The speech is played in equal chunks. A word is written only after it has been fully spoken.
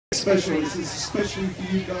Special. This is especially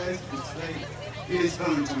for you guys because today is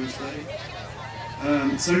Valentine's Day.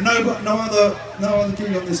 So no other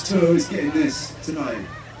gig on this tour is getting this tonight.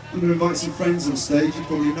 I'm going to invite some friends on stage. You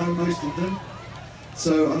probably know most of them.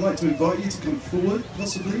 So I'd like to invite you to come forward,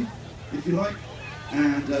 possibly, if you like.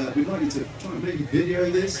 And we'd like you to try and maybe video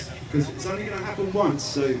this because it's only going to happen once.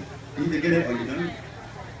 So you either get it or you don't.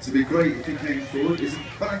 So it'd be great if you came forward. It's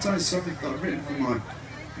Valentine's something that I've written for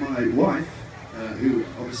my wife. Who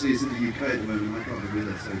obviously is in the UK at the moment. I can't be with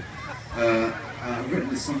her, so I've written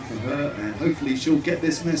this song for her, and hopefully she'll get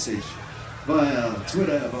this message via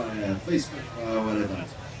Twitter, via Facebook, whatever.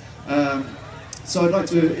 So I'd like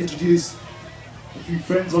to introduce a few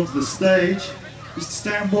friends onto the stage. Mr.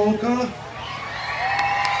 Stan Walker,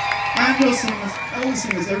 and your singers, all the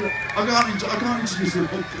singers. I can't introduce them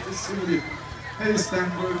because there's so many. Hey, Stan,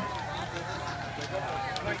 bro.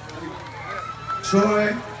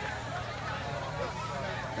 Troy.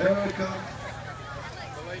 Erica,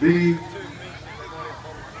 B,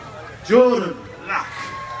 Jordan, Luck.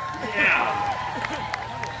 Yeah.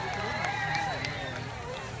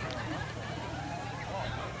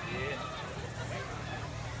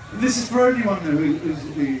 And this is for anyone who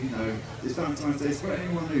you know, it's Valentine's Day. It's for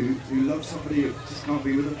anyone who loves somebody who just can't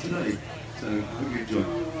be with them today. So I hope you enjoy.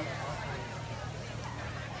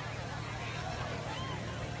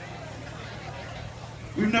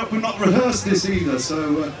 We've not rehearsed this either,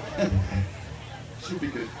 so should be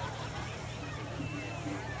good.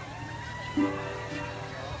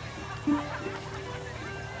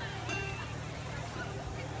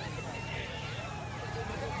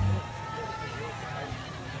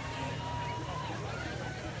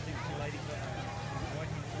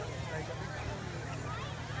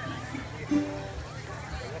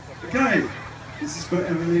 Okay, this is for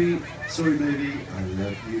Emily. Sorry, baby, I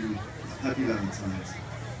love you. Happy Valentine's.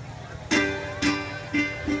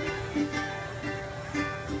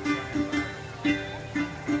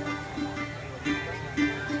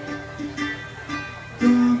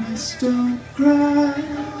 Promise don't cry,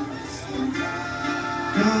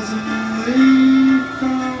 'cause I'm away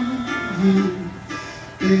from you.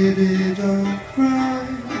 Baby, don't cry,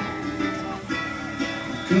 I'm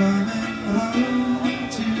coming home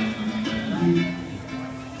to you.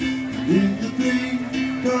 And in the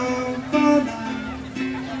blink of an eye,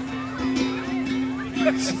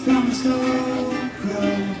 so promise don't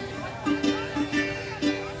cry.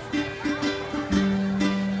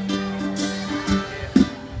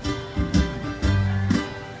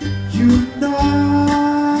 You know,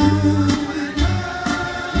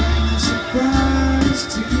 it's a surprise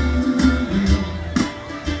to me.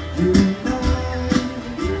 You know,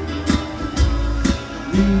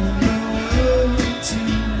 to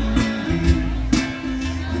me.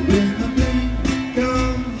 And in the blink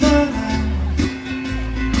of an eye,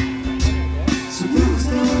 surprise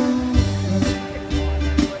don't cry.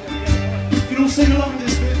 You can all sing along with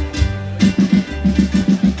this bit.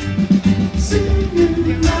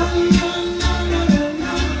 Singing la la la la la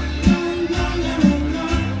la la la la.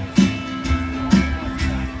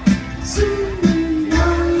 Singing la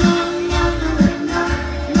la la la la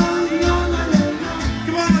la la la la.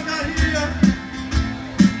 Come on, I gotta hear ya.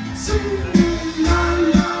 Singing la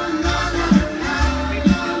la la la la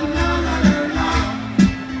la la la la.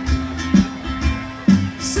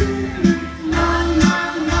 Singing la la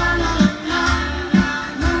la la la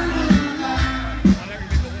la la la.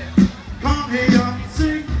 Come here,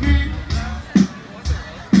 sing me.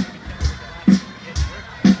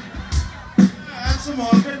 And some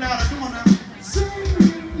more, get louder, come on now.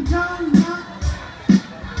 Sing la la.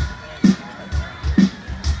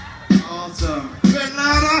 Awesome. Get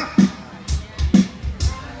louder.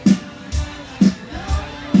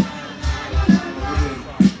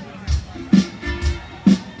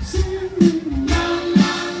 Sing la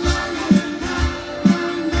la la la la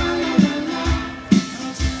la la la la.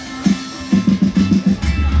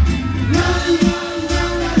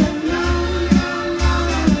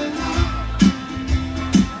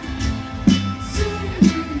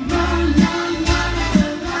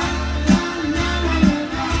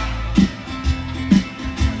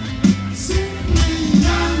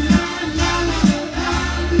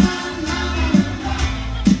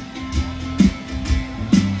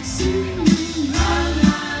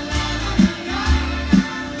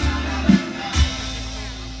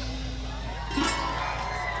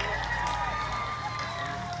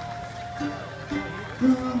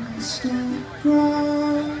 Promise don't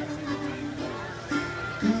cry,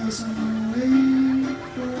 'cause I'm away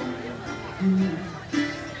from you.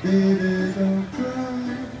 Baby, don't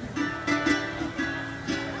cry,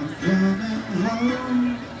 I'm coming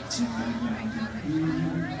home to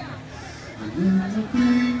you. the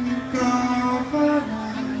blink of an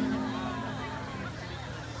eye.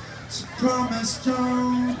 So promise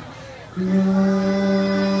don't cry.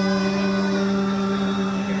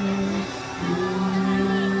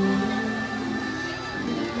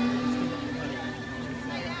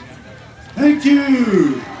 Thank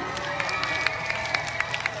you.